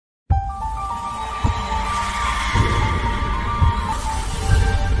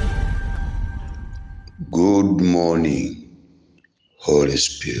Good morning, Holy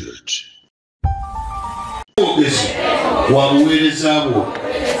Spirit.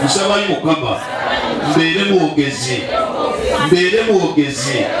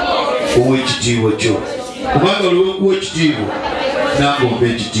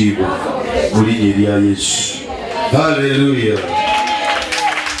 Hallelujah.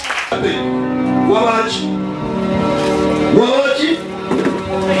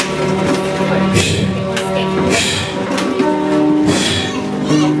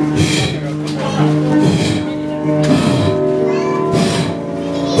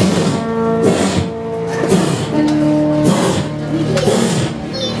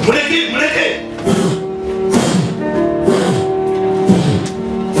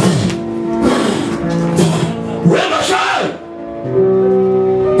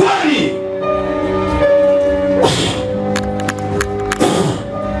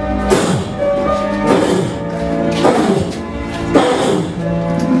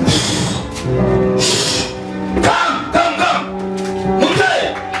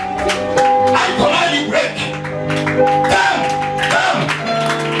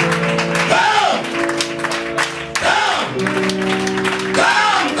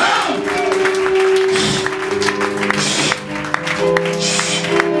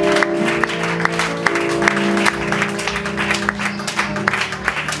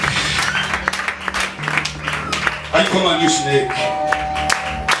 I command you, snake.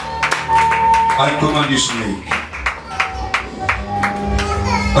 I command you, snake.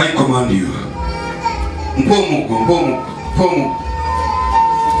 I command you. Pomu.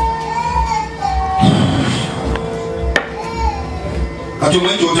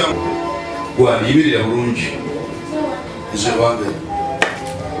 Atumanyi ota gwani ibirira bulungi. Ese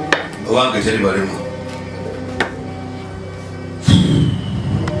wange teri balema.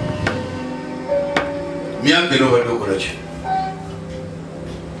 Miyange no badde okola ki?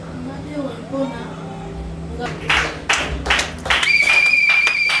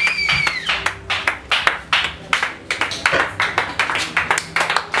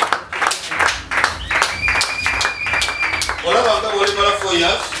 Olaba nga bw'oli mala 4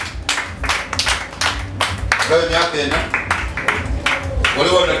 years ngayo myaka ena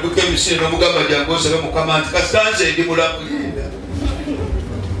waliwo nadduka emisiri n'omugamba jangu osabe Mukama nti kasitanze ndi mulamu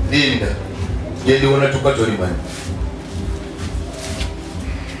linda Yendi wana tuka tolimani.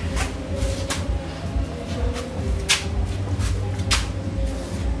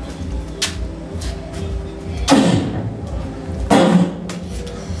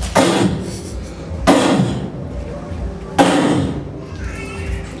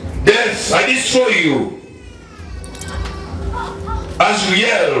 Death, I destroy you. As we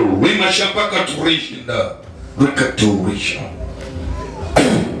yell, we must shapaka to reach in the recatoration.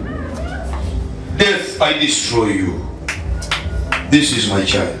 Death, I destroy you. This is my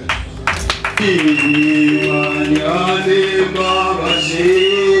child.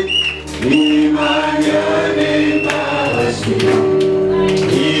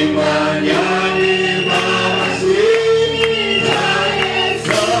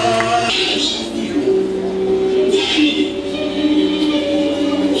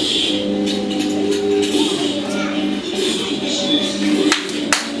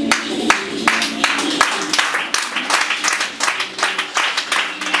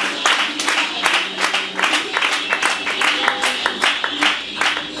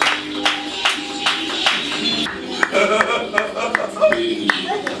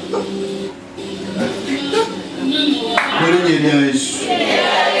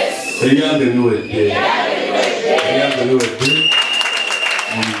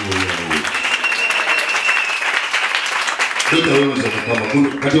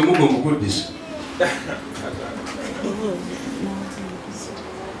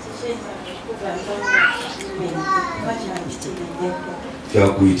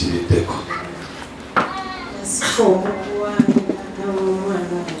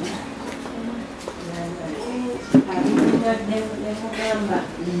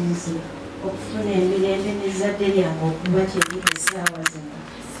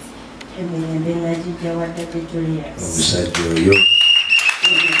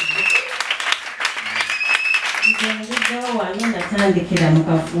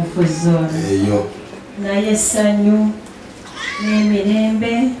 Naye sanyu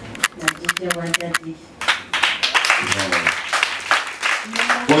n'emirembe najija wadadi.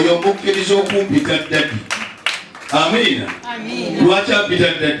 Oyo mukkiriza okumpita ddadi. Amina. Lwaki ampita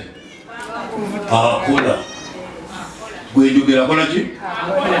ddadi? Akola. Gwe njogera akola ki?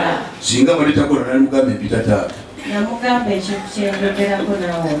 Singa bali takola namugambe mpita taata. Namugamba ekyo kyenjogerako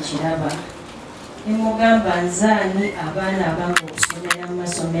naawe okiraba. ne mugamba nzaani abaana abange okusomera mu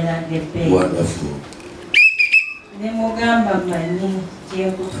masomero ag'ebbeeyi. Ne mugamba mmanyi gye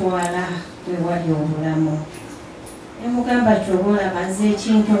nkutwala we wali obulamu. Ne mugamba ky'oba olaba nze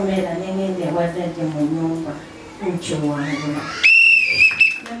ekintomera ne ngenda ewadde mu nnyumba nkyowangula.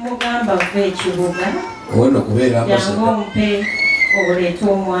 Ne mugamba va ekibuga jangu ompe oleete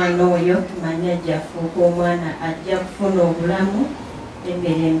omwana oyo manya ajja kufuuka omwana ajja kufuna obulamu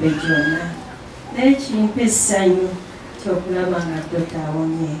emirembe gyonna. Naye kimpa essanyu ky'okulaba nga Dr.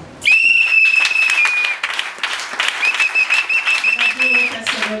 awonye.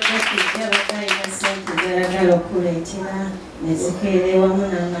 Garagala okuleetera nezikeera wamu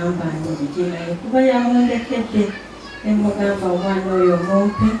n'agamba njigi naye kuba yamundekedde. Ne mugamba omwana oyo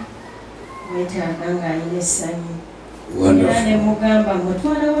mumpe mwetaaga ng'alina essanyu. Era ne mugamba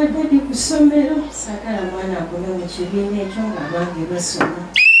mutwala wa dadi ku ssomero saagala mwana agune mu kibiina ekyo ng'abange basoma.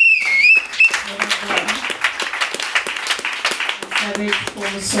 Nsaba ekifo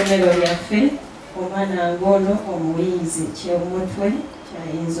mu ssomero lyaffe omwana ng'ono omuyinzi ky'omutwe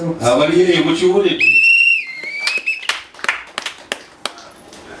kyayinza okusoma. Abali eyo mukiwulidde.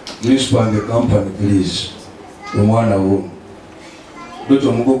 Principal and the company, please. Omwana wo. Dr.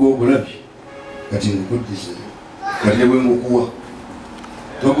 Omugogo ogulabye kati nkuddize. Kati ne bwe ngukuwa.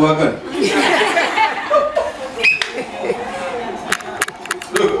 Togwagala.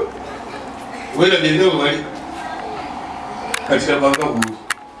 Welabye nnyo bali. Kati labanga bulungi.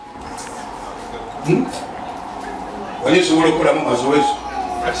 Wali osobola okukolamu mazoezi.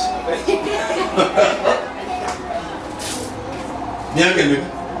 Myaka emeka?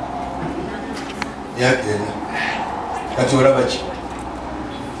 Myaka ena. Kati olaba ki?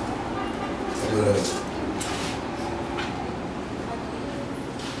 Kati olaba ki?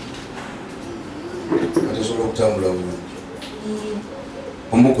 Kati osobola okutambula bulungi.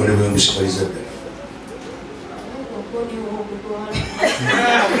 Omuko ne bwe ngusikaliza ddala.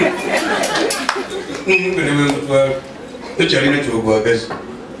 Omuko ne bwe ngutwala. Tokyalina ky'ogwagaza.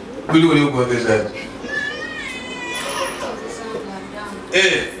 Buli oli ogwagaza ati.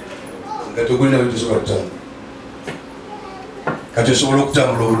 Nga togulina bwe tosobola kutambula. Kati osobola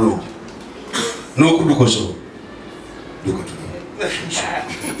okutambula obulungi. N'okudduka osobola. Dduka tugenda.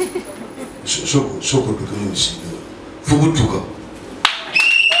 Sooka oddukemu ebisinga. Fubuttuka.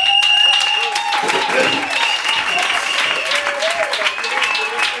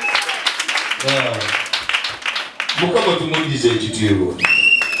 Mukama tumuddize ekitiibwa.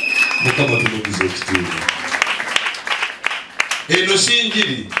 Mukama tumuddize ekitiibwa. Eno si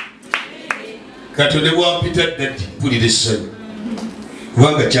njiri. Katonda bwampita dadi mpulira essanyu.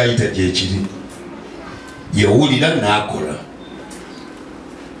 Kubanga kyayita gyekiri. Yawulira n'akola.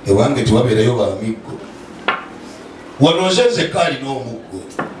 Ewange tewabeerayo bamiggo. Wano nze nzekka alina omuggo.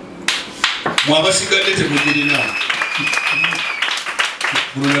 Mwabasigadde temugirina.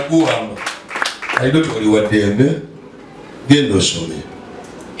 Guno naguwamba. Alina toli wa ddembe. Genda osome.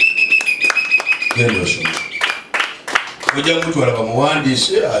 Genda osome. Ojja mutwala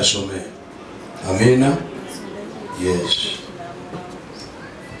bamuwandiise asome. Amina. Yes.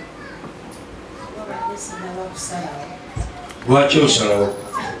 Lwaki osalawo?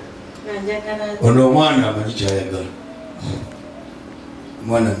 Ono omwana amanyi kyayagala.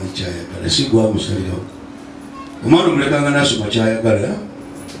 Omwana amanyi kyayagala. Si gwamusalirawo. Omwana omulekanga n'asoma kyayagala.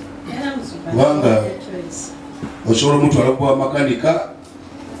 Kubanga osobola omutwala kuba makanika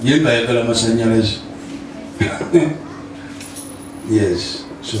ye ng'ayagala masannyalaze. Yes.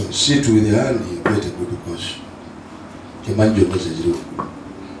 So sit with your hand, you get a good course. Temanyi gyonna ziriwo.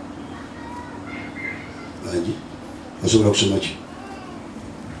 Manyi? Osobola kusoma ki?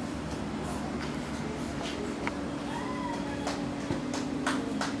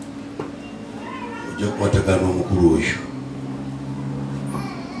 Ojja kukwatagana n'omukulu oyo.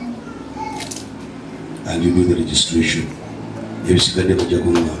 And you do the registration. Ebisigadde bajja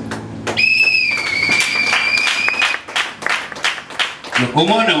kuŋŋaana.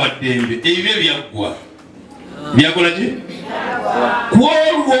 Omwana wa ddembe ebyo byaggwa. Byakola ki?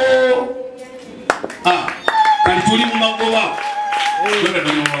 Kwolwo. Kati tuli mu magoba.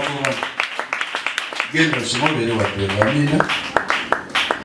 Genda osoma obeere wa ddembe. Amina.